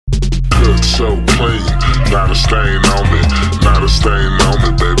Good, so clean, not a stain on me. Not a stain on me,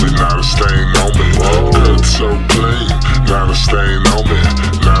 baby, not a stain on me. Good, so clean, not a stain on me.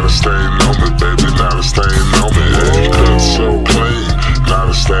 Not a stain on me, baby, not a stain on me. Hey, good, so clean, not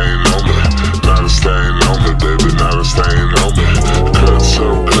a stain on me. Not a stain on me, baby, not a stain on me. Good, so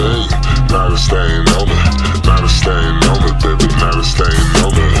clean, not a stain on me. Not a stain on me, baby, not a stain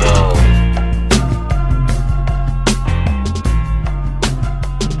on me.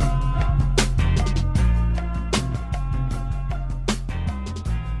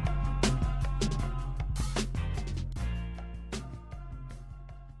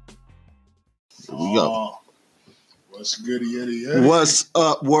 Here we go. What's goody yitty yitty? What's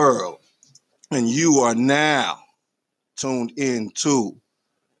up, world? And you are now tuned into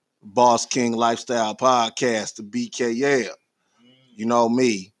Boss King Lifestyle Podcast, the BKL. You know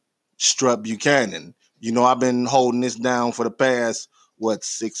me, Strut Buchanan. You know, I've been holding this down for the past,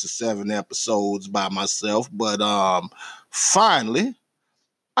 6 or 7 episodes by myself. But finally,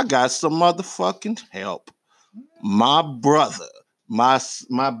 I got some motherfucking help. My brother, my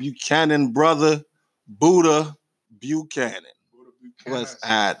Buchanan brother, Buddha Buchanan. What's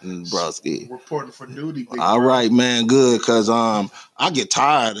happening, broski? Reporting for duty. All right, man, good. Cause I get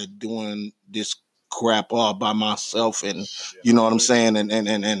tired of doing this crap all by myself, and you know what I'm saying, and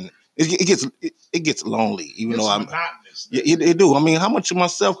it gets lonely, even though I'm monotonous. It do. I mean, how much of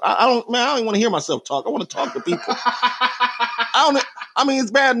myself? I don't want to hear myself talk. I want to talk to people. I mean,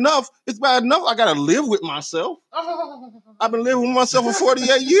 it's bad enough. It's bad enough. I gotta live with myself. I've been living with myself for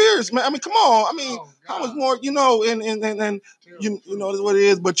 48 years, man. I mean, come on. I mean, how much more? You know, and you know that's what it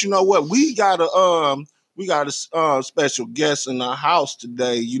is. But you know what? We got a special guest in our house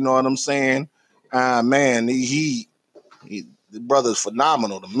today. You know what I'm saying? Man, the brother's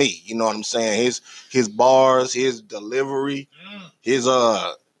phenomenal to me. You know what I'm saying? His bars, his delivery, his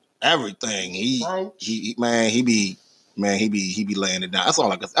everything. He be laying it down. That's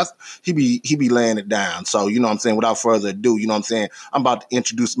all I can. He be laying it down. So you know what I'm saying. Without further ado, you know what I'm saying. I'm about to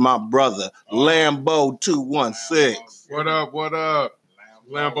introduce my brother, Lambo 216. What up? What up?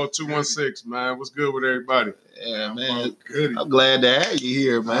 Lambo 216, man. What's good with everybody? Yeah, man. I'm glad to have you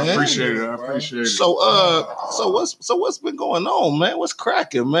here, man. I appreciate it. So what's been going on, man? What's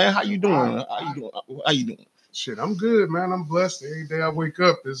cracking, man? How you doing? How you doing? Shit, I'm good, man. I'm blessed. Every day I wake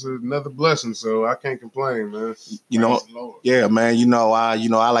up is another blessing, so I can't complain, man. You know, yeah, man. You know, I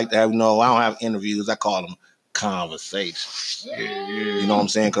like to have. I don't have interviews. I call them conversations. Yeah. You know what I'm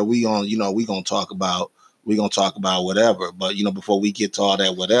saying? Because we gonna talk about whatever. But you know, before we get to all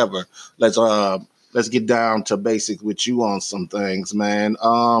that whatever, let's get down to basics with you on some things, man.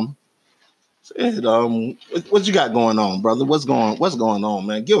 What you got going on, brother? What's going on,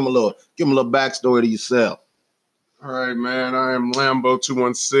 man? Give him a little backstory to yourself. All right, man. I am Lambo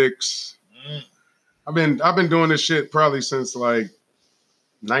 216. I've been doing this shit probably since like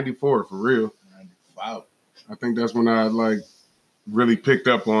 94 for real. 95. I think that's when I like really picked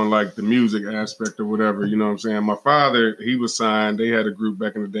up on like the music aspect or whatever. You know what I'm saying? My father, he was signed. They had a group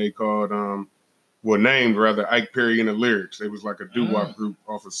back in the day called named rather Ike Perry and the Lyrics. It was like a doo-wop group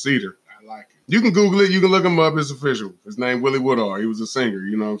off of Cedar. I like it. You can Google it. You can look him up. It's official. His name Willie Woodall. He was a singer.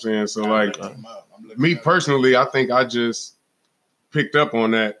 You know what I'm saying? So like, me personally, I think I just picked up on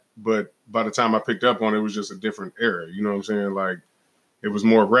that. But by the time I picked up on it, it was just a different era. You know what I'm saying? Like, it was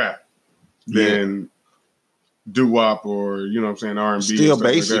more rap than doo-wop or, you know what I'm saying, R&B. Still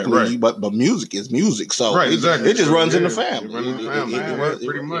basically, like that. but music is music. So right, exactly. It just runs in the family. It runs in the family.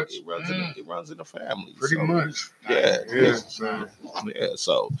 Pretty much. It runs in the family. Pretty much. Yeah.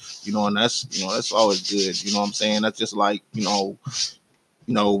 So, you know, and that's always good. You know what I'm saying? That's just like, you know,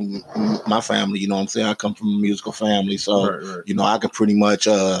 my family, you know what I'm saying? I come from a musical family. So, right. you know, I can pretty much,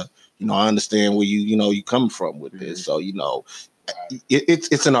 I understand where you come from with this. So, you know,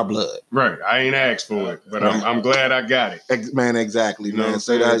 it's in our blood. Right. I ain't asked for it, but I'm glad I got it. Man, exactly, man.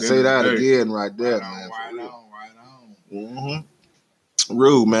 Say that again right there, man. Right on. Mm-hmm.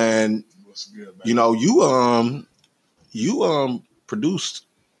 Rude, man. What's good, man? You know, you produced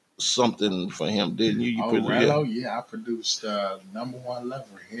something for him, didn't you? Rello? Yeah, I produced Number One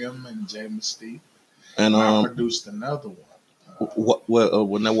Lover, him and Jay Mystique. And I produced another one. Why? By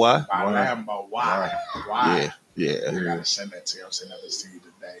Lambo. Why? Yeah. I gotta send that to you. I'm sending that to you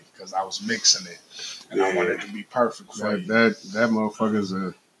today because I was mixing it and I wanted it to be perfect for you. That motherfucker's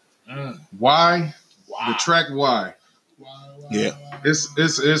a why? The track why? Yeah.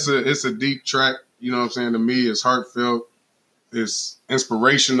 It's a deep track. You know what I'm saying? To me, it's heartfelt. It's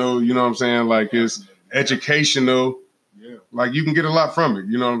inspirational. You know what I'm saying? Like it's educational. Yeah. Like you can get a lot from it.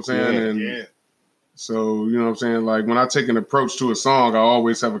 You know what I'm saying? So, you know what I'm saying? Like, when I take an approach to a song, I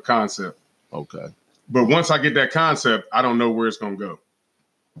always have a concept. Okay. But once I get that concept, I don't know where it's going to go.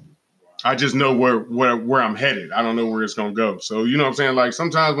 I just know where I'm headed. I don't know where it's going to go. So, you know what I'm saying? Like,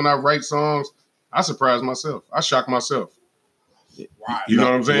 sometimes when I write songs, I surprise myself. I shock myself. Right. You know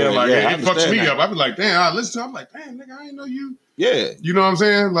what I'm saying? Like, it fucks me that. up. I be like, damn, I listen to it. I'm like, damn, nigga, I ain't know you. Yeah. You know what I'm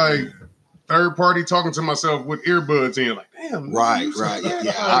saying? Like, third party talking to myself with earbuds in. Like, damn. Right.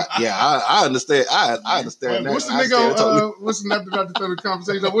 I understand. I understand that. What's the nigga on, what's the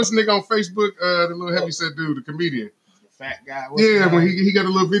conversation? What's the nigga on Facebook, the little heavyset dude, the comedian? Fat guy. When he got the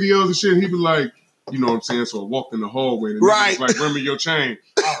little videos and shit, he be like, you know what I'm saying? So I walked in the hallway and the nigga was like, run me your chain.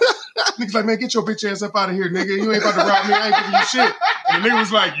 Nigga's like, man, get your bitch ass up out of here, nigga. You ain't about to rob me. I ain't giving you shit. And the nigga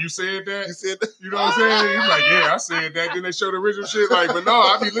was like, you said that? You said that? You know what I'm saying? He's like, yeah, I said that. Then they show the original shit. Like, but no,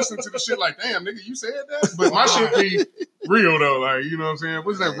 I be listening to the shit like, damn, nigga, you said that? But my shit be real, though. Like, you know what I'm saying?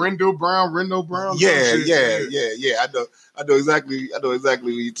 What's that? Rendo Brown? Yeah. I know exactly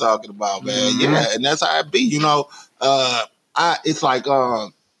what you're talking about, man. Mm-hmm. Yeah, and that's how it be. You know, it's like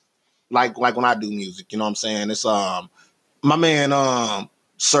when I do music, you know what I'm saying? It's my man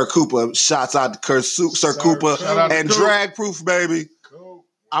Sir Cooper, shouts out to Sir Cooper and Drag Proof, baby. Cool.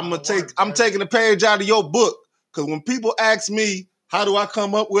 I'm taking a page out of your book, because when people ask me how do I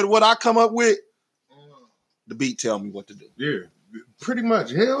come up with what I come up with, the beat tell me what to do. Yeah, pretty much.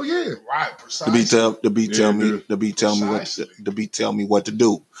 Hell yeah. Right, precisely. The beat tell me what to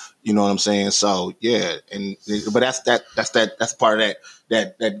do. You know what I'm saying? So yeah, but that's part of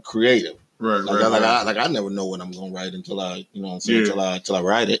that creative. Right. Like I never know what I'm gonna write until I, you know what I'm saying, until I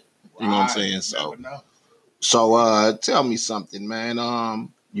write it. You know what I'm saying? So tell me something, man.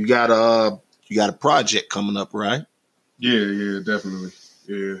 You got a project coming up, right? Yeah, definitely.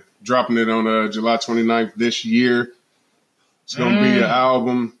 Yeah. Dropping it on July 29th this year. It's gonna be an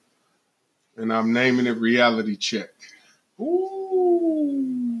album, and I'm naming it Reality Check.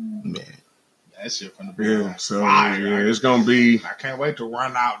 Ooh, Man. that shit finna be fire. It's gonna be. I can't wait to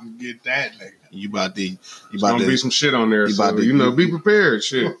run out and get that nigga. You about to be some shit on there. Be prepared.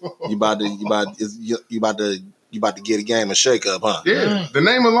 Shit. You about to get a game of shake up, huh? Yeah. The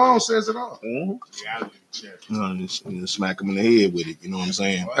name alone says it all. Reality check. Just smack him in the head with it. You know what I'm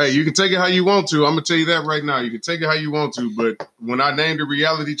saying? Hey, you can take it how you want to. I'm gonna tell you that right now. You can take it how you want to, but when I named it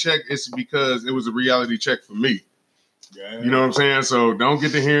Reality Check, it's because it was a reality check for me. Yeah. You know what I'm saying? So don't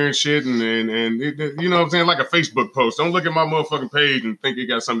get to hearing shit and you know what I'm saying? Like a Facebook post. Don't look at my motherfucking page and think it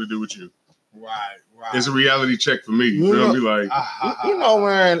got something to do with you. Right. It's a reality check for me. You know, be like, you know,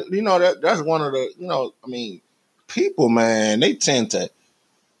 man. You know that's one of the. You know, I mean, people, man, they tend to.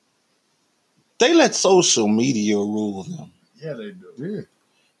 They let social media rule them. Yeah, they do.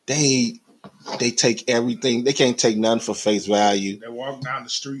 Yeah. They take everything. They can't take nothing for face value. They walk down the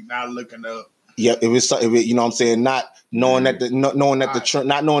street not looking up. Yeah, if you know what I'm saying, not knowing that not knowing that the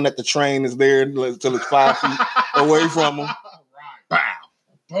train is there until it's 5 feet away from them. Right. Bow.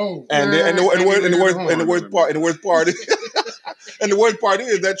 Boom. And the worst part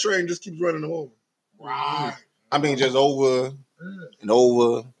is that train just keeps running them over. Right. I mean, just over and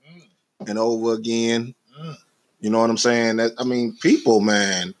over and over again. You know what I'm saying? I mean, people,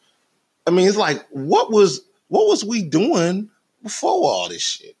 man. I mean, it's like, what was we doing before all this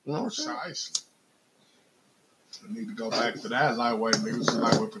shit? You know what I'm saying? Precisely. We need to go back to that lightweight niggas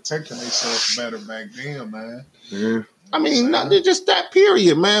like we're protecting themselves better back then, man. Yeah. I mean, not just that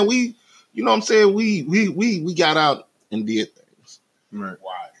period, man. We, you know what I'm saying? We got out and did things. Right.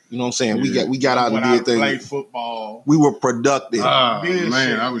 You know what I'm saying? Yeah. We got out and did things. Played football. We were productive. Oh,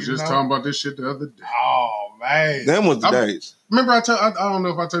 man, I was just talking about this shit the other day. Oh, man. Them was the days. Remember I don't know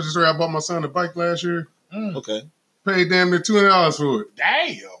if I told you the story. I bought my son a bike last year. Okay. Paid damn near $200 for it.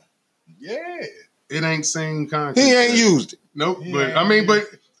 Damn. Yeah. It ain't same content. He ain't used it. Nope. But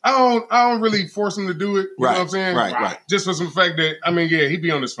I don't really force him to do it. You know what I'm saying? Right. Just for some fact that, I mean, yeah, he be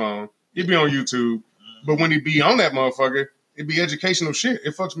on his phone. He be on YouTube. But when he be on that motherfucker, it be educational shit.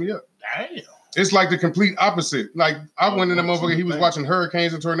 It fucks me up. Damn. It's like the complete opposite. Like, I went in that motherfucker, he was watching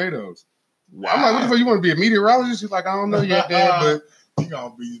hurricanes and tornadoes. Wow. I'm like, what the fuck, you want to be a meteorologist? He's like, I don't know yet, Dad, but you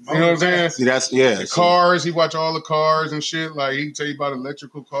gonna be, you know what I'm saying? See, the cars, he watch all the cars and shit. Like, he can tell you about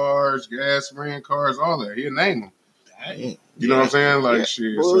electrical cars, gas ran cars, all that. He'll name them. Damn. You know what I'm saying? Like,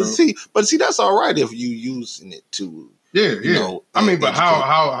 shit. Well, see, that's all right if you using it to. Yeah. You know, I mean, but how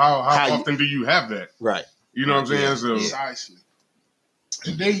often do you have that? Right. You know what I'm saying? So precisely.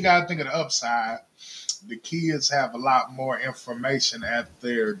 And then you gotta think of the upside. The kids have a lot more information at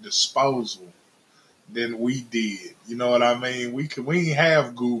their disposal than we did. You know what I mean? We ain't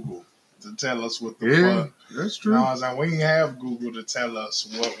have Google. to tell us what the fuck. That's true. You know what I'm saying? We didn't have Google to tell us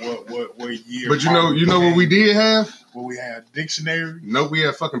what year. But you know what we did have? What we had? Dictionary? No, we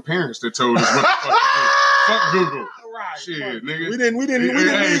had fucking parents that told us what the fuck to do. Fuck Google. Right. Shit, nigga. We didn't Hey,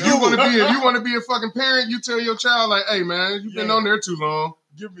 need Google. if you want to be a fucking parent, you tell your child like, "Hey, man, you've been on there too long.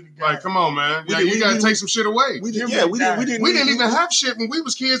 Give me the guy. Like, come on, man. We You got to take some shit away." We didn't even have shit when we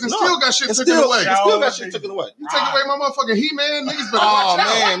was kids, and still got shit taken still, away. Still got shit taken away. You take away my motherfucking He-Man, niggas better Oh watch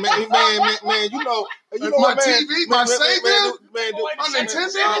out. man, you know My what, man, TV, my Sega, my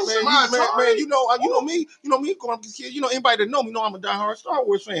Nintendo, my Atari. you know me, growing up as a kid. You know, anybody that know me know I'm a diehard Star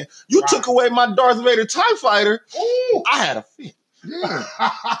Wars fan. You took away my Darth Vader TIE Fighter. Ooh, I had a fit. Yeah,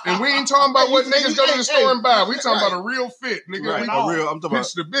 and we ain't talking about what niggas go to the store and buy. We talking about a real fit, nigga. Right, I'm talking about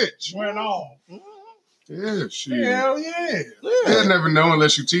bitch to bitch. Went off. Yeah, shit. Hell yeah. They'll never know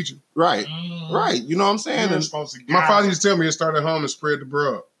unless you teach them. Right, right. You know what I'm saying? You're supposed to My father used to tell me it started at home and spread the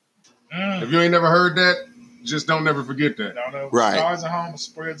broad. If you ain't never heard that, just don't never forget that. Right. Starts at home and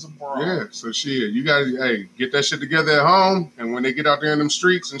spreads abroad. Yeah, so shit, you gotta get that shit together at home, and when they get out there in them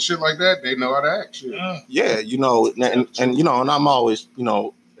streets and shit like that, they know how to act. Shit. Yeah, you know, and you know, and I'm always, you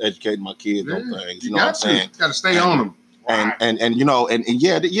know, educating my kids on things. You know what I'm saying? Got to stay on them. And you know, and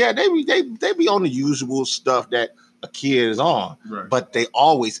yeah, they be on the usual stuff that a kid is on, right. But they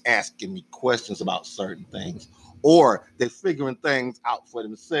always asking me questions about certain things, or they figuring things out for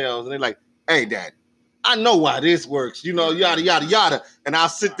themselves, and they're like, "Hey, Dad, I know why this works," you know, yada yada yada. And I'll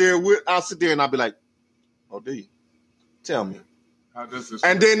sit there and I'll be like, "Oh, do you? Tell me."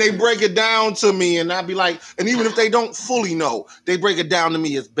 And then they break it down to me, and I'll be like, and even if they don't fully know, they break it down to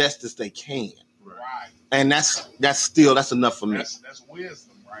me as best as they can. Right. And that's enough for me. That's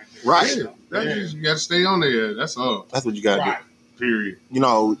wisdom right there. Right. You got to stay on there. That's all. That's what you got to do. Period. You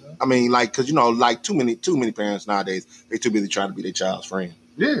know, I mean, like, because, you know, like too many parents nowadays, they too busy trying to be their child's friend.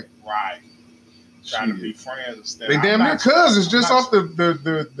 Yeah. Right. Trying to be friends instead. They damn near cousins just off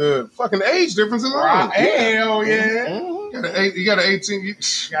the fucking age difference alone. Right. Hell yeah. Mm-hmm. You got an 18. You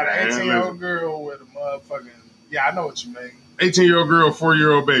got an 18-year-old girl with a motherfucking. Yeah, I know what you mean. 18-year-old girl,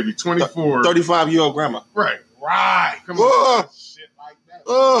 4-year-old baby, 24. 35-year-old grandma. Right. Come on. Shit like that.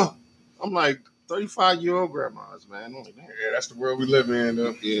 I'm like 35-year-old grandmas, man. Yeah, that's the world we live in,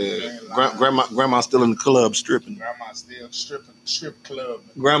 though. Yeah. Grandma's still in the club stripping. Grandma's still stripping, strip club.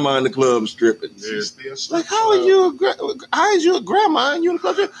 Grandma in the club stripping. Yeah. She's still stripping. Like, how is you a grandma and you in the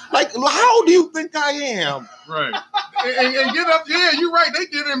club stripping? Like, how old do you think I am? Right. and get up. Yeah, you're right. They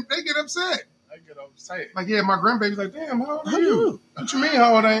get upset. Like, yeah, my grandbaby's like, damn, how old are you? What you mean,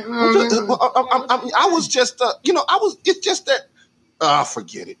 how old ain't? I was just, it's just that,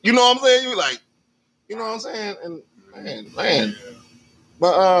 forget it. You know what I'm saying? You like, you know what I'm saying? And man.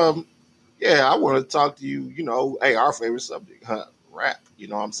 But, yeah, I want to talk to you, you know, hey, our favorite subject, rap. You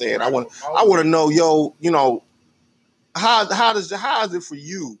know what I'm saying? I want to know, yo, you know, how is it for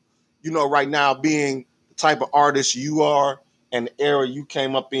you, you know, right now being the type of artist you are and the era you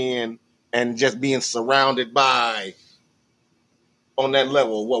came up in, and just being surrounded by, on that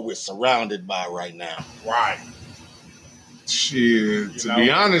level, what we're surrounded by right now. Right. Shit. To be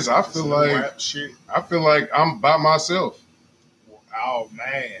honest, I feel like I'm by myself. Oh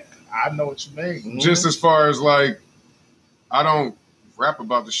man, I know what you mean. Mm-hmm. Just as far as like, I don't rap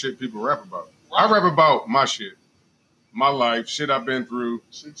about the shit people rap about. Right. I rap about my shit, my life, shit I've been through.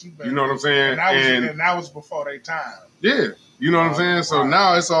 You know what I'm saying? And that was before their time. Yeah. You know what I'm saying? So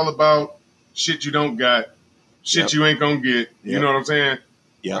now it's all about shit you don't got, shit you ain't gonna get. You know what I'm saying?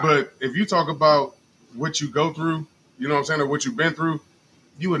 Yeah. But if you talk about what you go through, you know what I'm saying, or what you've been through,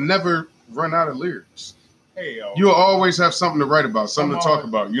 you would never run out of lyrics. You'll always have something to write about, something to talk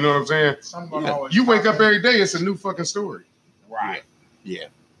about. You know what I'm saying? You wake up every day, it's a new fucking story. Right. Yeah.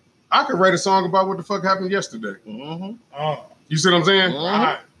 I could write a song about what the fuck happened yesterday. Mm-hmm. You see what I'm saying? Mm-hmm.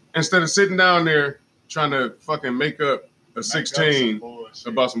 Right. Instead of sitting down there trying to fucking make up a 16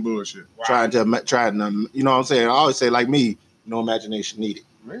 about some bullshit. Right. Trying to, you know what I'm saying? I always say, like me, no imagination needed.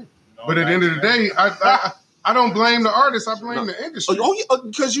 Right. But at the end of the day, I don't blame the artist. I blame the industry.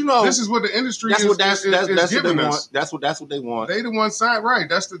 Because you know this is what the industry is giving us. That's what they want. They the one side, right?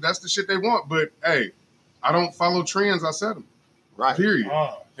 That's the shit they want. But hey, I don't follow trends. I set them. Right. Period.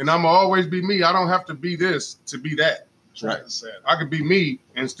 And I'ma always be me. I don't have to be this to be that. Right. I could be me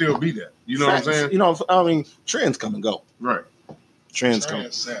and still be that. You know what I'm saying? You know, I mean, trends come and go. Right. Trends come and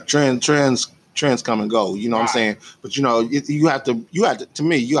go. You know what I'm saying? But you know, you have to. To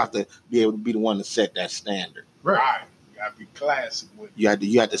me, you have to be able to be the one to set that standard. Right. You gotta be classic with it. You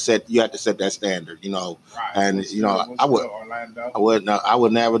have to set that standard. You know, and you know, I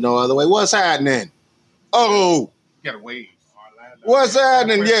would never know other way. What's happening? Oh, you gotta wave. What's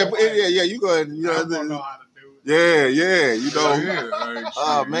happening? Yeah. You go ahead. You I don't know how to do it. Yeah. You know. Like,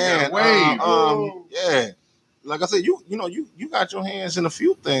 Oh man. Yeah. Like I said, you got your hands in a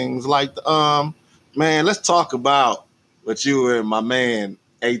few things. Like man, let's talk about what you and my man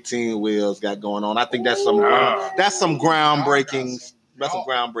 18 Wheels got going on. I think that's some groundbreaking. That's some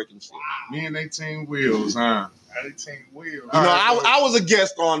groundbreaking shit. Me and 18 Wheels, huh? 18 Wheels. You know, I was a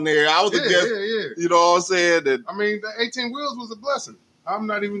guest on there. I was a guest. Yeah. You know what I'm saying? That, I mean, the 18 Wheels was a blessing. I'm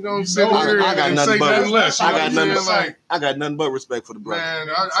not even going to sit here I got and nothing say but nothing less. I got nothing but respect for the brother. Man,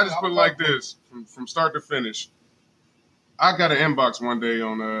 I just put it like this, from start to finish. I got an inbox one day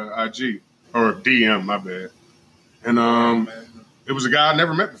on IG, or DM, my bad. And it was a guy I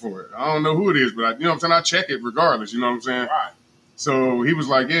never met before. I don't know who it is, but you know what I'm saying? I check it regardless, you know what I'm saying? Right. So he was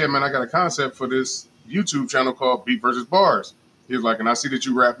like, yeah, man, I got a concept for this YouTube channel called Beat versus Bars. He was like, and I see that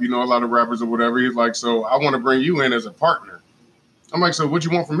you rap, you know, a lot of rappers or whatever. He's like, so I want to bring you in as a partner. I'm like, so what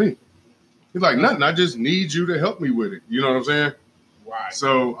you want from me? He's like, nothing. I just need you to help me with it. You know what I'm saying? Right.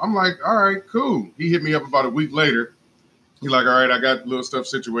 So I'm like, all right, cool. He hit me up about a week later. He's like, all right, I got little stuff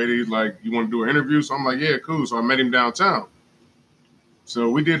situated. He's like, you want to do an interview? So I'm like, yeah, cool. So I met him downtown. So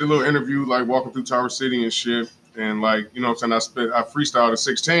we did a little interview, like walking through Tower City and shit. And like, you know what I'm saying? I freestyled a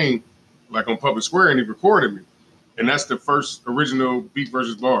 16, like on Public Square, and he recorded me. And that's the first original Beat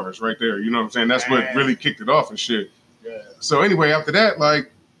versus Bars right there. You know what I'm saying? That's what really kicked it off and shit. Yeah. So anyway, after that,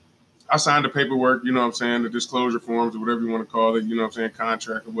 like, I signed the paperwork, you know what I'm saying, the disclosure forms or whatever you want to call it, you know what I'm saying,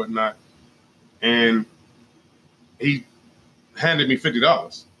 contract or whatnot. And he handed me $50. Wow.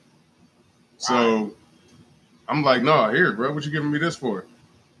 So I'm like, no, here, bro, what you giving me this for?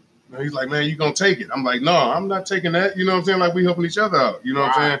 And he's like, man, you gonna take it? I'm like, no, I'm not taking that. You know what I'm saying? Like, we helping each other out. You know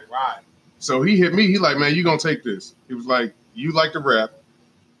what I'm saying? Right. So he hit me. He like, man, you gonna take this. He was like, you like to rap.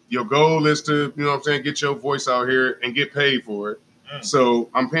 Your goal is to, you know what I'm saying, get your voice out here and get paid for it. So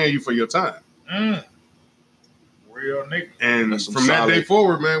I'm paying you for your time. Real nigga. And from that day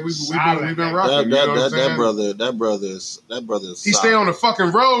forward, man, we've been rocking. That brother is. He stay on the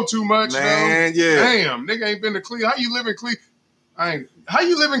fucking road too much, man. Though. Yeah. Damn, nigga ain't been to Cleveland. How you live in Cleveland? How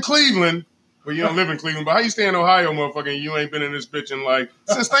you live in Cleveland? Well, you don't live in Cleveland, but how you stay in Ohio, motherfucker? And you ain't been in this bitch in like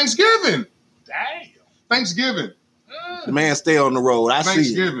since Thanksgiving. Damn. Thanksgiving. The man stay on the road. I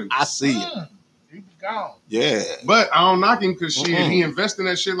see it. He be gone. Yeah. But I don't knock him because shit, he invest in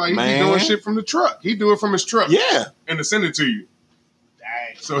that shit like he be doing shit from the truck. He do it from his truck. Yeah. And to send it to you.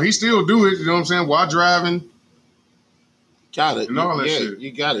 Dang. So he still do it, you know what I'm saying, while driving. Got it. And all that shit.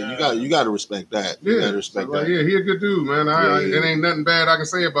 You got it. You got to respect that. Yeah. You got to respect that. Yeah, he a good dude, man. It ain't nothing bad I can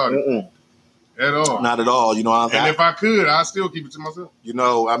say about it. At all. Not at all. You know, if I could, I'd still keep it to myself. You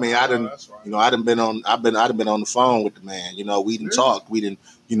know, I mean, I've been on the phone with the man. You know, we didn't talk. We didn't,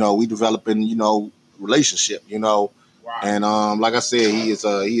 you know, we developing, you know, relationship, you know. Wow. And like I said, he is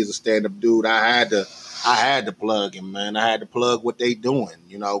a stand-up dude. I had to plug him, man. I had to plug what they doing,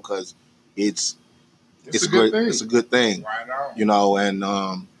 you know, because it's a good thing. It's a good thing. Right on. You know, and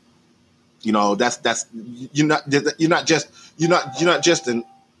you know, that's you're not just an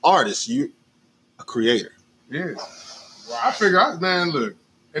artist, you're a creator. Yeah. Well, I figure, man, look,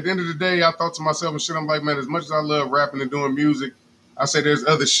 at the end of the day, I thought to myself and shit, I'm like, man, as much as I love rapping and doing music, I say there's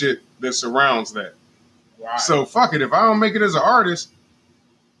other shit that surrounds that. Right. So fuck it. If I don't make it as an artist,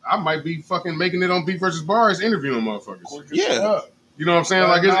 I might be fucking making it on Beat versus Bars, interviewing motherfuckers. Yeah. You know what I'm saying?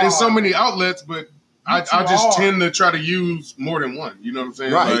 Like it's so many outlets, but I just tend to try to use more than one. You know what I'm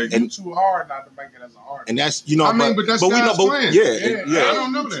saying? Right. Like, and too hard not to make it as an artist. And that's, you know, I mean, but that's God's plan. Yeah. I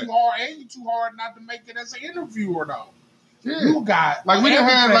don't know that. You too hard not to make it as an interviewer though. Yeah. You got like we done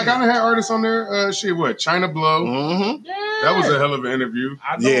had I done had artists on there. China Blow. Mm-hmm. Yeah. That was a hell of an interview.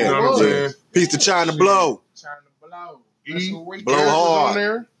 I know you know what I'm saying? Peace to China Blow. China Blow. Blow hard. On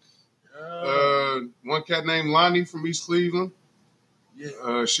there. One cat named Lonnie from East Cleveland.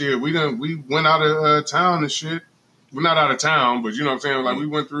 Yeah. Shit, we went out of town and shit. We're not out of town, but you know what I'm saying? Like we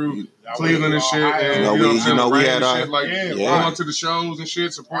went through Cleveland and shit. And we had our going to the shows and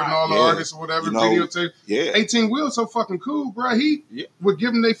shit, supporting all the artists or whatever, videotape. Yeah. 18 Wheels so fucking cool, bro. He would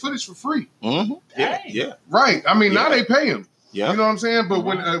give them their footage for free. Mm-hmm. Yeah. Right. I mean, now they pay him. Yeah. You know what I'm saying? But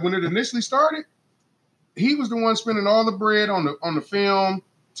when it initially started, he was the one spending all the bread on the film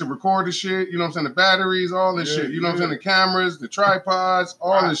to record the shit. You know what I'm saying? The batteries, all this shit. You know what I'm saying? The cameras, the tripods,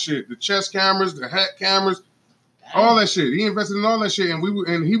 all this shit. The chest cameras, the hat cameras. All that shit. He invested in all that shit,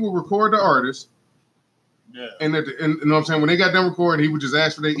 and he would record the artist. Yeah. And you know what I'm saying? When they got done recording, he would just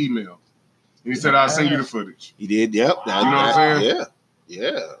ask for their email. And he said, "I'll send you the footage." He did. Yep. You know what I'm saying?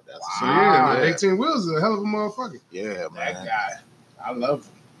 Yeah. So man, 18 Wheels is a hell of a motherfucker. Yeah, man. That guy, I love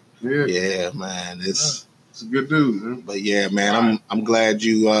him. Yeah, man. It's It's a good dude, man. But yeah, man, I'm glad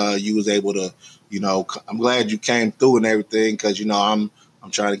you was able to, I'm glad you came through and everything because I'm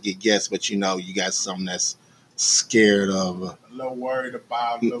trying to get guests, but you got something that's scared of. A little worried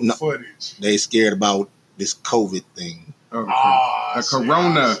about the footage. They scared about this COVID thing. The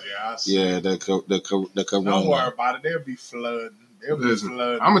corona. Yeah, the corona. Don't worry about it. They'll be flooding. I'm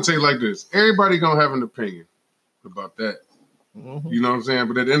gonna tell you like this. Everybody gonna have an opinion about that. Mm-hmm. You know what I'm saying?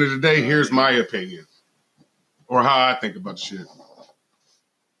 But at the end of the day, here's my opinion. Or how I think about the shit.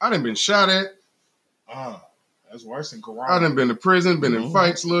 I done been shot at. That's worse than corona. I done been to prison, been in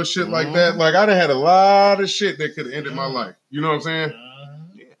fights, little shit like that. Like, I done had a lot of shit that could have ended my life. You know what I'm saying?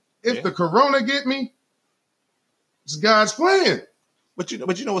 If the corona get me, it's God's plan. But you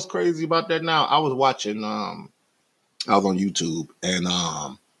know what's crazy about that now? I was watching, I was on YouTube, and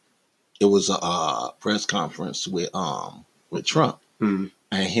it was a press conference with Trump. Mm-hmm.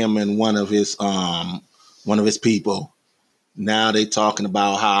 And him and one of his people. Now they talking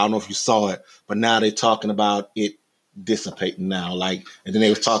about how, I don't know if you saw it, but now they talking about it dissipating now. Like, and then they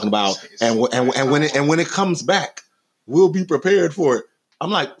was talking about and when it comes back, we'll be prepared for it.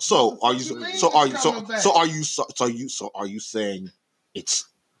 I'm like, are you saying it's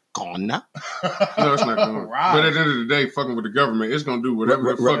gone now? No, it's not gone. Right. But at the end of the day, fucking with the government, it's gonna do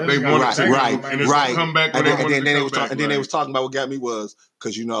whatever the fuck they want to do, and it's gonna come back. And then they was talking about what got me was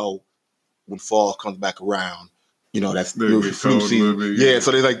because when fall comes back around, that's the flu season. Yeah,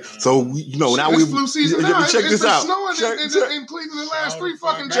 so they're like, now we flu season. Check this out. In Cleveland the last 3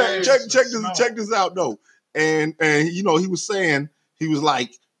 fucking days. Check this out though. And he was saying, he was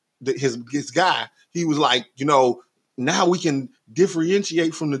like, his guy, he was like, now we can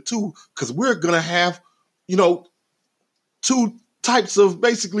differentiate from the two because we're gonna have, 2 types of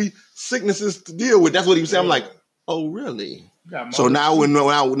basically sicknesses to deal with. That's what he was saying. I'm like, oh really? So now we're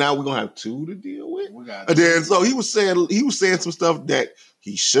gonna have 2 to deal with. And then so he was saying some stuff that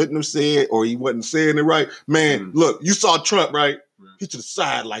he shouldn't have said, or he wasn't saying it right. Man, look, you saw Trump, right? He to the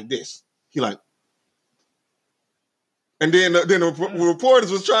side like this. He like, and then the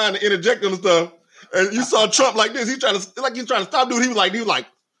reporters was trying to interject on the stuff, and you saw Trump like this. He's trying to stop dude. He was like,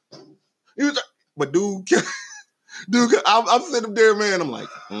 but dude, I'm sitting there, man. I'm like,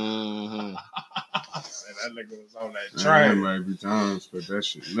 that nigga was on that train. There might be times, but that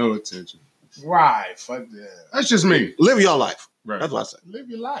shit, no attention. Right, fuck that. That's just me. Live your life. Right. That's what I say. Live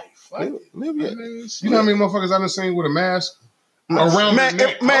your life. Live your life. You know how many motherfuckers I done seen with a mask around their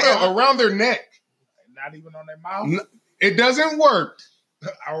neck? Around their neck. Not even on their mouth? It doesn't work.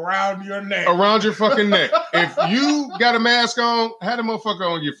 Around your neck. Around your fucking neck. If you got a mask on, have a motherfucker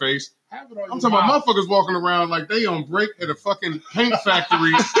on your face. I'm talking about motherfuckers walking around like they on break at a fucking paint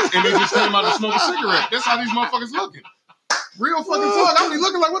factory and they just came out to smoke a cigarette. That's how these motherfuckers looking. Real fucking talk. I be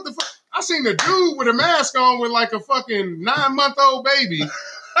looking like, what the fuck? I seen a dude with a mask on with like a fucking 9-month-old baby.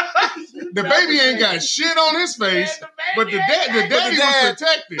 The baby ain't got shit on his face, but the daddy was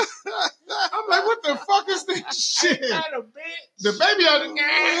protected. I'm like, what the fuck is this shit? The baby out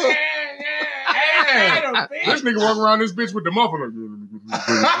there. This nigga walking around this bitch with the muffler. What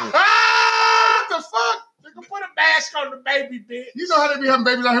the fuck? Nigga, put a mask on the baby, bitch. You know how they be having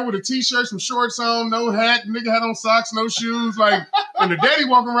babies out here with a t-shirt, some shorts on, no hat, nigga had on socks, no shoes, like, and the daddy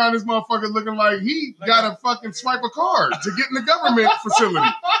walking around this motherfucker looking like he got to fucking swipe a card to get in the government facility.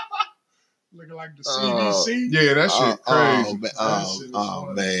 Looking like the CDC. Yeah, that shit crazy.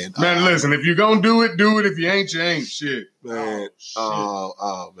 Man. Man, listen, if you gonna do it, do it. If you ain't, you ain't. Shit. Man. Man.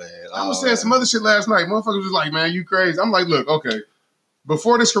 I was saying some other shit last night. Motherfuckers was like, man, you crazy. I'm like, look, okay.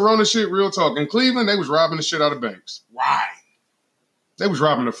 Before this corona shit, real talk, in Cleveland, they was robbing the shit out of banks. Right. They was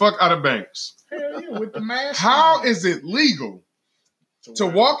robbing the fuck out of banks. Hell yeah, with the mask. How is it legal to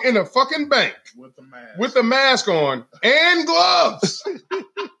walk in a fucking bank with a mask on and gloves?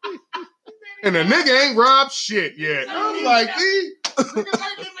 And the nigga ain't robbed shit yet. I'm like,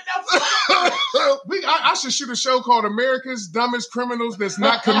 I should shoot a show called America's Dumbest Criminals That's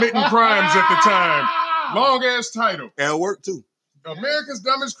Not Committing Crimes at the time. Long ass title. It'll work too. America's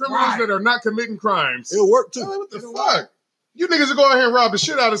Dumbest Criminals That Are Not Committing Crimes. It'll work too. What the fuck? You niggas will go out here and rob the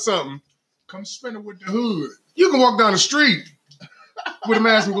shit out of something. Come spin it with the hood. You can walk down the street with a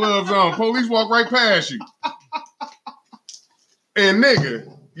mask and gloves on. Police walk right past you. And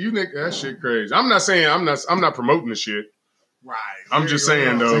nigga, that shit crazy. I'm not saying I'm not promoting the shit. Right. I'm just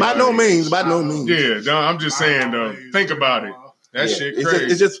saying though. By no means. Yeah, no, I'm just saying though. Think about it. That shit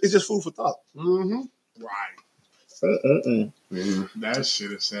crazy. It's just food for thought. Mm-hmm. Right. That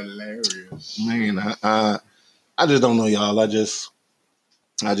shit is hilarious. Man, I just don't know, y'all. I just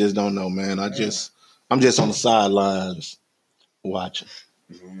don't know, man. I'm just on the sidelines watching.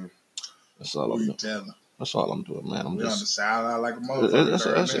 Mm-hmm. That's all I'm doing. That's all I'm doing, man. I'm We on the just. side like a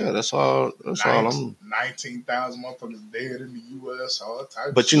motherfucker. That's all. That's all I'm. 19,000 motherfuckers dead in the U.S. All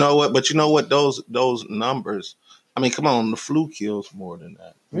types. But you know what? Those numbers. I mean, come on. The flu kills more than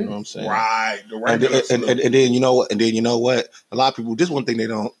that. You know what I'm saying? Right. The And regular then, and then you know what? And then you know what? A lot of people. This one thing they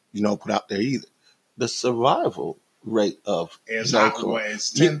don't put out there either. The survival rate of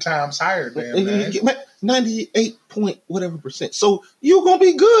it's 10 times higher than that. 98 point whatever %. So you're gonna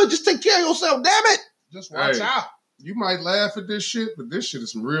be good. Just take care of yourself. Damn it. Just watch out. You might laugh at this shit, but this shit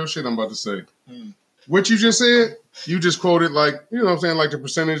is some real shit I'm about to say. What you just said, you just quoted like, you know what I'm saying, like the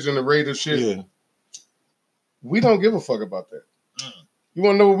percentage and the rate of shit. Yeah. We don't give a fuck about that. You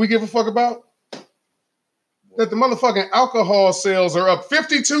want to know what we give a fuck about? That the motherfucking alcohol sales are up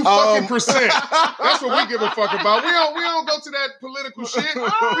 52 fucking percent. That's what we give a fuck about. We don't go to that political shit. We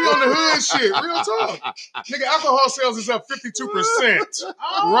on the hood shit. Real talk. Nigga, alcohol sales is up 52%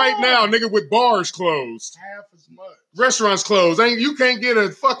 right now, nigga, with bars closed. Half as much. Restaurants closed. You can't get a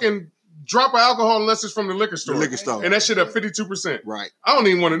fucking drop of alcohol unless it's from the liquor store. And that shit up 52%. Right. I don't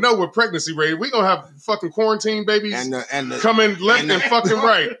even want to know what pregnancy rate. We gonna have fucking quarantine babies coming left and fucking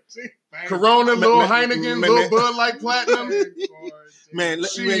right. Corona, little Heineken, little Bud Light Platinum. Man,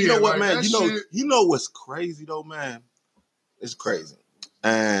 you know what, man? You know what's crazy though, man? It's crazy.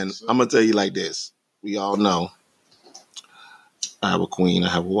 And I'm gonna tell you like this. We all know I have a queen, I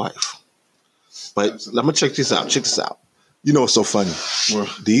have a wife. But let me check this out. Check this out. You know what's so funny? Well,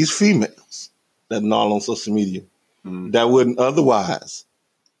 these females that are all on social media that wouldn't otherwise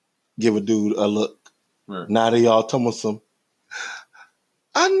give a dude a look. Right. Now they all talking about some,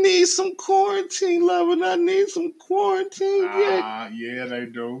 I need some quarantine love and I need some quarantine. Yeah, they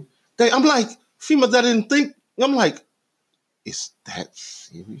do. I'm like, females that didn't think, I'm like, is that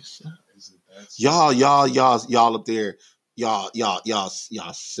serious? Y'all up there, y'all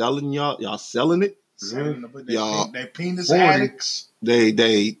selling it. They penis addicts. They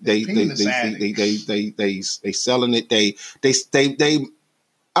selling it. They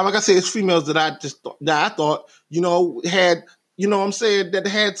like I said, it's females that I thought, had, I'm saying, that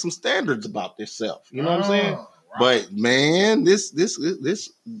had some standards about themselves. You know what I'm saying? Right. But man, this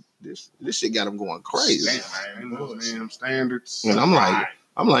shit got them going crazy. Damn standards. And I'm like,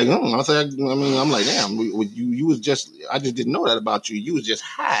 I'm like, damn, you was just, I just didn't know that about you. You was just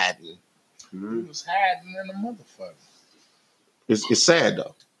hiding. He was hiding in a motherfucker. It's sad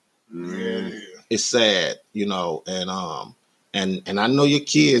though. Yeah. It's sad, and I know your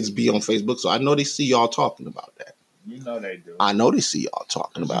kids be on Facebook, so I know they see y'all talking about that. You know they do. I know they see y'all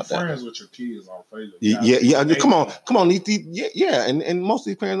talking about that. Friends with your kids on Facebook. Yeah. Come on. Yeah. And most of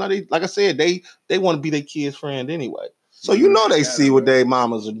these parents, like I said, they want to be their kids' friend anyway. So they see what their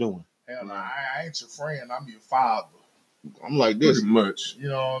mamas are doing. Hell no, I ain't your friend. I'm your father. I'm like this. Pretty much. You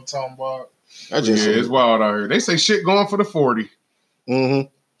know what I'm talking about? It's wild out here. They say shit going for the 40. Mm-hmm.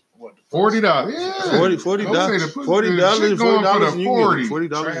 What, $40? Yeah. $40. $40 going for the 40.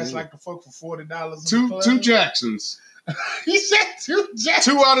 $40. Trash like the fuck for $40. Two Jacksons. He said 2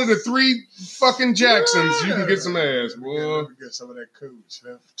 Jacksons. 2 out of the 3 fucking Jacksons. You can get some ass, boy. Get some of that cooch.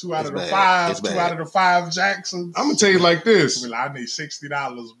 2 out of the 5. 2 out of the 5 Jacksons. I'm gonna tell you like this. I need $60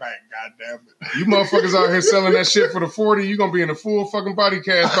 back. Goddamn it. You motherfuckers out here selling that shit for the 40. You gonna be in a full fucking body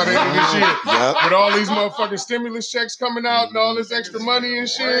cast by the end of this year. Yep. With all these motherfucking stimulus checks coming out and all this extra money and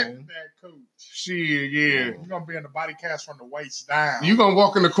shit. Shit, yeah. You're gonna be in the body cast from the waist down. You gonna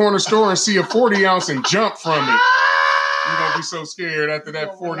walk in the corner store and see a 40 ounce and jump from it. You're gonna be so scared after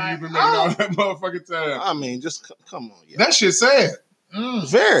that 40 you've been making all that motherfucking time. I mean, just come on. Yeah. That shit's sad.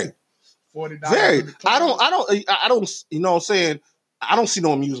 Very. $40. Very. I don't, you know what I'm saying? I don't see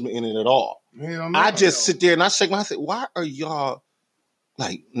no amusement in it at all. I just sit there and I shake my head and say, why are y'all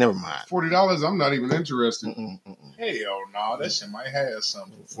like, never mind. $40, I'm not even interested. Hell no, that shit might have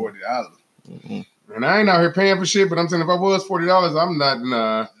something for $40. And I ain't out here paying for shit, but I'm saying if I was $40, I'm not,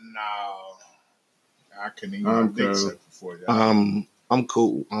 nah. No. I couldn't even think so for $40. I'm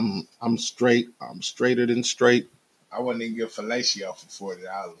cool. I'm straight. I'm straighter than straight. I wouldn't even give fellatio for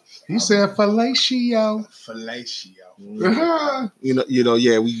 $40. He said fellatio. Fellatio.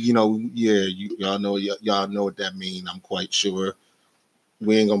 Y'all know what that means. I'm quite sure.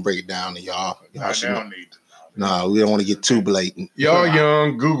 We ain't gonna break it down to y'all. Y'all don't need to know. No, we don't want to get too blatant. Y'all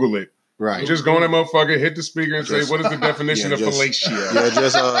young, Google it. Right. Just go on that motherfucker, hit the speaker and say, what is the definition of fellatio? Yeah,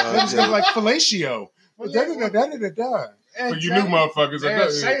 just like fellatio. Da-da-da-da-da-da. For you new motherfuckers, they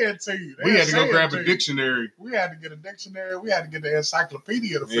say it to you. We had to go grab a dictionary. We had to get a dictionary. We had to get the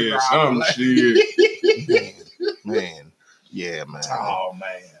encyclopedia to figure out. Some shit. Man. Yeah, man. Oh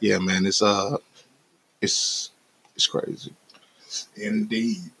man. Yeah, man. It's crazy.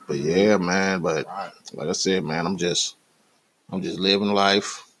 Indeed. But yeah, man. But like I said, man, I'm just living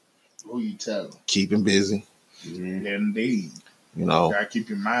life. Who you telling? Keeping busy. Indeed. You know, you gotta keep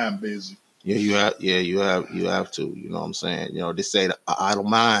your mind busy. Yeah, you have to. You know what I'm saying? You know, they say the idle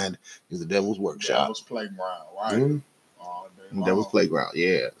mind is the devil's workshop. Devil's playground, right? Mm-hmm. All day long. Devil's playground,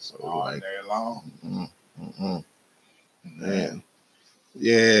 yeah. So all day long. Man.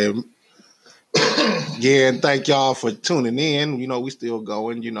 Yeah. Yeah, and thank y'all for tuning in. You know, we still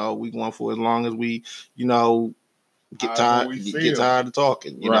going. You know, we going for as long as we, you know, get tired of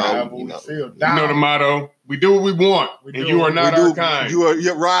talking. You know, you know the motto: we do what we want, and you are not our kind.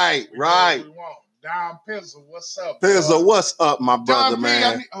 You're right. We do what we want. Don Pizzle, what's up? Pizzle, what's up, my brother, Don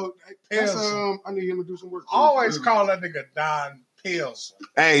man? I need him to do some work. Always call that nigga Don Pizzle.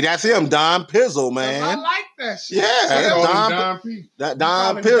 Hey, that's him, Don Pizzle, man. I like that shit. Yeah, that's Don P. That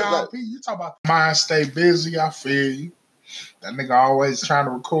Don Pizzle. You talk about mind stay busy. I feel you. That nigga always trying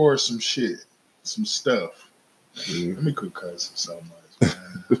to record some shit, some stuff. Let me quit cussing so much,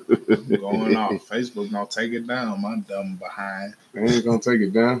 man. I'm going off. Facebook gonna take it down. My dumb behind. They ain't gonna take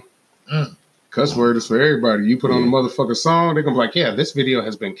it down. Cuss word is for everybody. You put on a motherfucking song, they're gonna be like, yeah, this video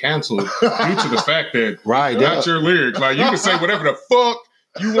has been canceled due to the fact that not your lyrics. Like, you can say whatever the fuck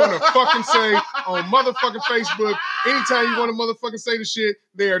you want to fucking say on motherfucking Facebook. Anytime you want to motherfucking say the shit,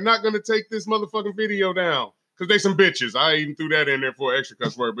 they are not gonna take this motherfucking video down. Cause they some bitches. I even threw that in there for an extra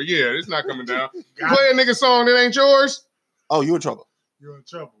cuss word. But yeah, it's not coming down. You play a nigga song that ain't yours. Oh, you in trouble. You're in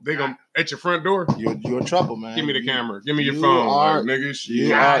trouble. They gonna at your front door. You're in trouble, man. Give me the camera. Give me your phone, nigga.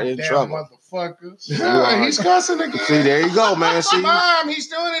 You are in trouble, motherfuckers. Yeah, he's cussing again. See, there you go, man. See, Mom, he's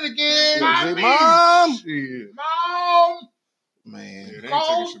doing it again. Mom, shit. Mom, man, yeah,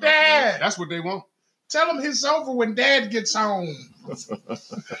 call Dad. That's what they want. Tell him it's over when Dad gets home.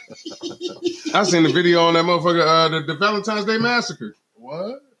 I seen the video on that motherfucker, the Valentine's Day Massacre.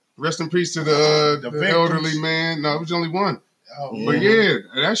 What? Rest in peace to the elderly man. No, it was only one. But yeah,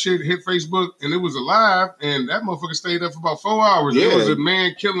 that shit hit Facebook and it was alive, and that motherfucker stayed up for about 4 hours. Yeah. There was a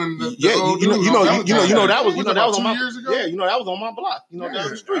man killing the old dude. That was on 2 years ago. Yeah, that was on my block. Down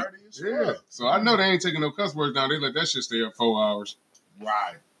the street. Yeah. So I know they ain't taking no cuss words down. They let that shit stay up 4 hours.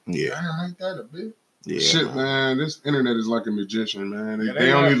 Right. Yeah. Damn, ain't that a bit? Yeah, shit, man. This internet is like a magician, man.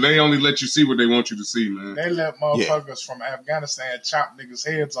 They only let you see what they want you to see, man. They let motherfuckers from Afghanistan chop niggas'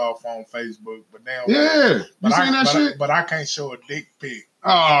 heads off on Facebook, but they don't. Yeah, you seen that shit? But I can't show a dick pic.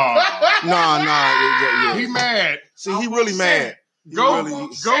 Oh, no. He mad. See, he really mad. Go Google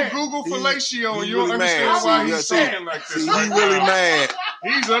fellatio and you'll understand why he's saying like this. See, he really mad.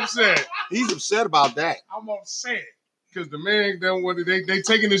 He's upset. He's upset about that. I'm upset. Because the man don't want to, they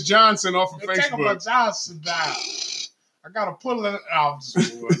taking his Johnson off of Facebook. They taking my Johnson down. I gotta pull it out.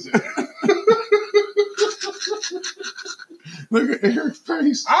 Look at Eric's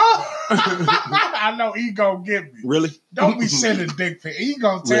face. I know he gonna get me. Really? Don't be sending dick pics. He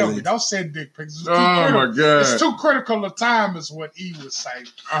gonna tell me, don't send dick pics. My God. It's too critical a time is what he was saying.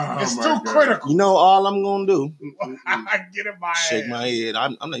 It's too critical. You know, all I'm gonna do. Get in my shake ass. my head.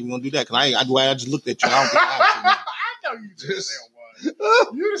 I'm not even gonna do that because I just looked at you. I don't think I have to. I know you just said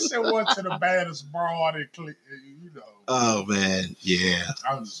one. You just said one to the baddest broad and you know. Oh man, yeah.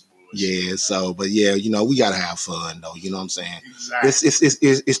 I'm just yeah. So, but yeah, we gotta have fun though. You know what I'm saying? Exactly.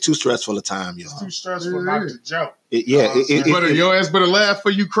 It's too stressful a time, It's too stressful not to joke. Your ass better laugh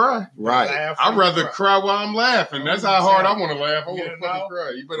before you cry. Right. I'd rather cry while I'm laughing. That's how hard I want to laugh. I want to fucking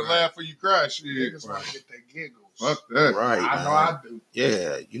cry. You better laugh before you cry. Shit. Niggas want to get their giggles. Fuck that. Right. I know I do.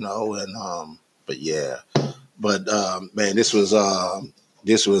 Yeah. And but yeah. But man, this was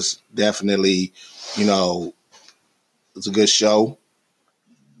definitely, it's a good show.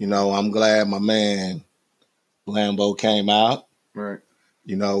 I'm glad my man Lambo came out. Right.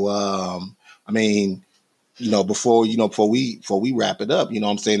 I mean, before we wrap it up, what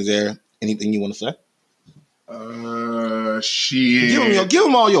I'm saying, is there anything you want to say? Shit. Give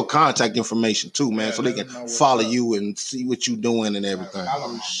them all your contact information too, man, so they can follow you and see what you doing and everything.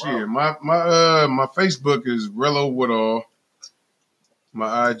 Shit, my Facebook is Rello Woodall.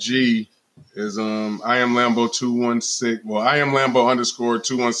 My IG is I am Lambo 216. Well, I am Lambo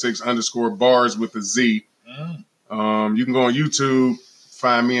 _216 _ with a Z. You can go on YouTube,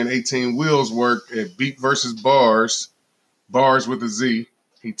 find me in 18 Wheels work at Beat versus Bars with a Z.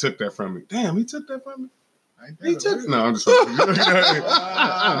 He took that from me. Damn, he took that from me. No, I'm just fucking.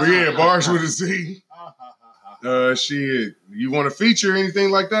 But yeah, Bars with a Z. Shit. You want to feature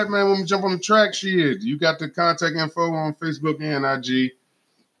anything like that, man? When we jump on the track, shit. You got the contact info on Facebook and IG.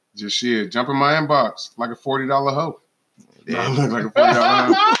 Just shit. Jump in my inbox like a $40 hoe. Yeah. No, like a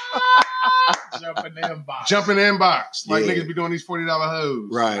 $40 hoe. Jump in the inbox. Jump in the inbox. Like Yeah. niggas be doing these $40 hoes.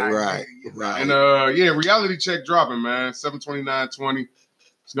 Right. And reality check dropping, man. 7/29/20.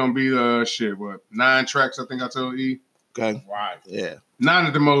 It's gonna be 9 tracks, I think I told E. Okay. Right. Yeah. 9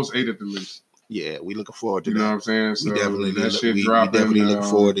 at the most, 8 at the least. Yeah, we looking forward to You that. know what I'm saying? So we definitely dropping. definitely looking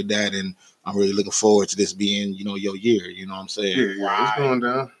forward to that, and I'm really looking forward to this being, your year. You know what I'm saying? Yeah, it's going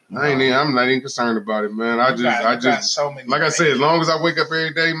down. I'm not even concerned about it, man. I just so many like I said, as long as I wake up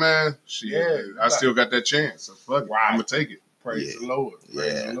every day, man, I still got that chance. So fuck it. I'm gonna take it. Praise the Lord.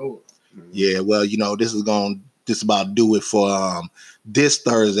 Praise the Lord. Yeah, well, this is about to do it for this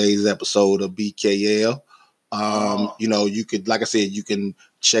Thursday's episode of BKL. You could, like I said, you can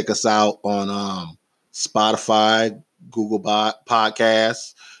check us out on Spotify, Google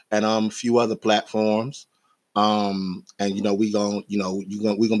Podcasts, and a few other platforms. And we're gonna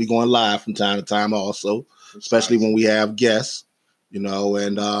be going live from time to time also, especially when we have guests,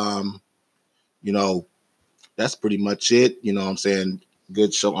 and that's pretty much it. You know what I'm saying?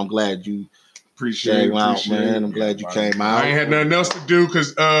 Good show. I'm glad you appreciate out, man. I'm glad you came out. I ain't had nothing else to do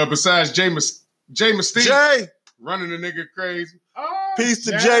because besides Jay Mystique running the nigga crazy. Peace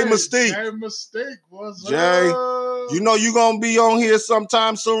to Jay Mystique. Jay Mystique was Jay. You gonna be on here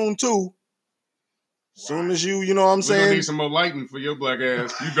sometime soon too. Soon as you know what I'm saying? We're gonna need some more lighting for your black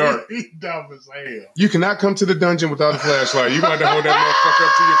ass. You dark. He dumb as hell. You cannot come to the dungeon without a flashlight. You got to hold that motherfucker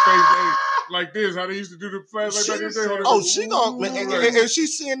up to your face like this. How they used to do the flashlight back in the day. Oh, she gonna, if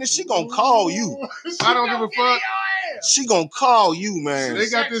she's seeing this, she gonna call you. I don't give a fuck. She gonna call you, man. They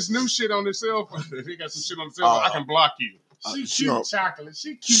got this new shit on their cell phone. They got some shit on the cell phone. I can block you. She cute chocolate.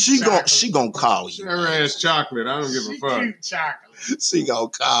 She gonna call you. Her ass chocolate. I don't give a fuck. Cute chocolate. She gonna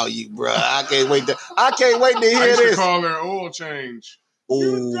call you, bro. I can't wait to hear I used this. to call her oil change.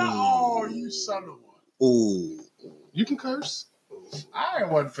 You son of one. Ooh. You can curse. I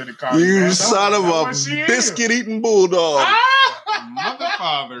ain't wasn't finna call you. You son of a biscuit eating bulldog. Mother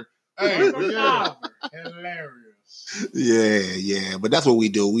father. Hey, hilarious. Yeah, but that's what we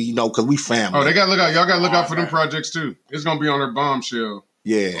do. We because we family. Oh, they gotta look out. Y'all gotta look out for them projects too. It's gonna be on their bombshell.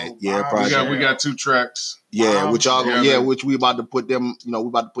 Project. We got 2 tracks. Yeah, which we about to put them. We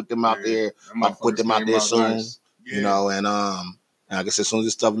about to put them out there. I'm about to put them out there soon. Nice. And like I said, as soon as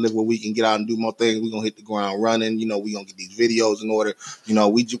this stuff live where we can get out and do more things, we're gonna hit the ground running. We gonna get these videos in order. We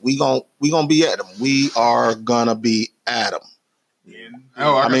gonna be at them. We are gonna be at them. I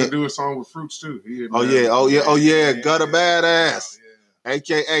got to do a song with Fruits too. Oh yeah, Gutter Badass,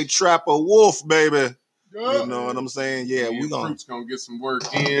 aka Trapper Wolf, baby. You know what I'm saying? Yeah, we Fruits gonna get some work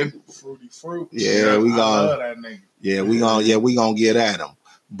in. Fruity Fruit. Yeah, we gonna. I love that nigga. Yeah, we gonna get at him.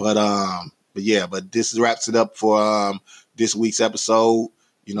 But this wraps it up for this week's episode.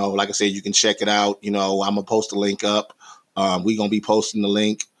 Like I said, you can check it out. I'm gonna post a link up. We gonna be posting the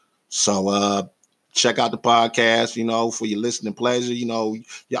link. So check out the podcast. For your listening pleasure.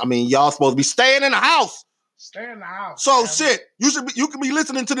 Y'all supposed to be staying in the house. Stay in the house. So shit, you can be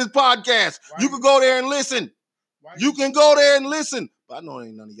listening to this podcast. You can go there and listen. You can go there and listen. But I know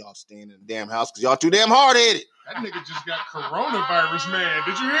ain't none of y'all staying in the damn house because y'all too damn hard-headed. That nigga just got coronavirus, man.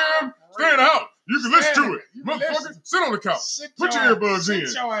 Did you hear him? Stay in the house. You can listen to it. Motherfucker, sit on the couch. Put your earbuds in.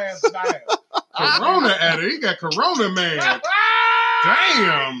 Sit your ass down. Corona addict. He got corona, man.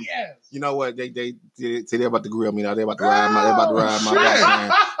 Damn. Yes. You know what? They're about to grill me now. They're about to ride my back,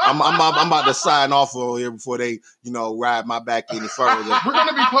 man. I'm about to sign off on here before they, ride my back any further. We're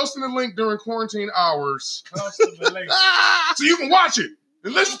gonna be posting the link during quarantine hours. So you can watch it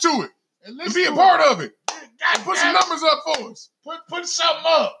and listen to it and be a part of it. And put some numbers up for us. Put something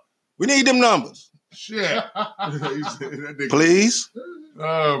up. We need them numbers. Shit. Please.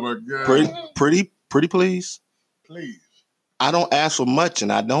 Oh my God. Pretty please. Please. I don't ask for much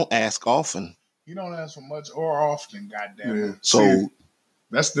and I don't ask often. You don't ask for much or often, goddamn it. So see,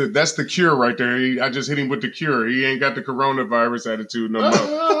 that's the cure right there. I just hit him with the cure. He ain't got the coronavirus attitude no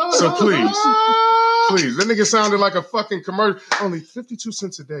more. So please. That nigga sounded like a fucking commercial. Only 52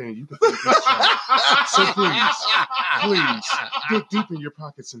 cents a day and you can take this shot. So please, dig deep in your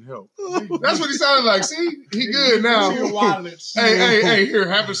pockets and help. That's what he sounded like. See? He good now. Hey, here,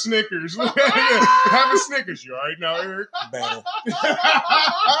 have a Snickers. Have a Snickers. You all right now, Eric? Better.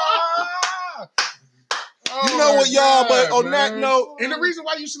 You know what, y'all? But on that note, and the reason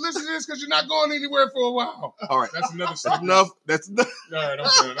why you should listen to this because you're not going anywhere for a while. All right, that's another. That's enough. That's enough. All right, I'm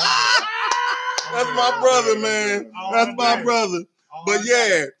good. That's my brother, man. That's my brother. But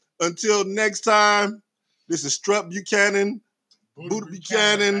yeah, until next time, this is Strutt Buchanan, Buddha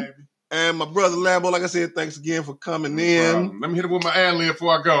Buchanan, and my brother Lambo. Like I said, thanks again for coming in. Let me hit it with my ad-lib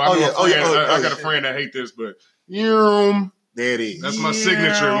before I go. I got a friend that hate this, but there it is. That's my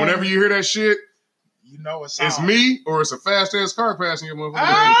signature. Whenever you hear that shit, You know it's me or it's a fast ass car passing your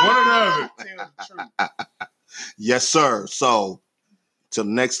motherfucker. One or the other. Tell the truth. Yes, sir. So, till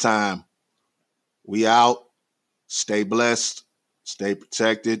next time, we out. Stay blessed. Stay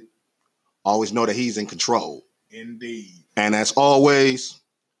protected. Always know that he's in control. Indeed. And as always,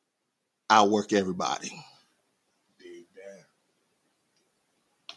 outwork everybody.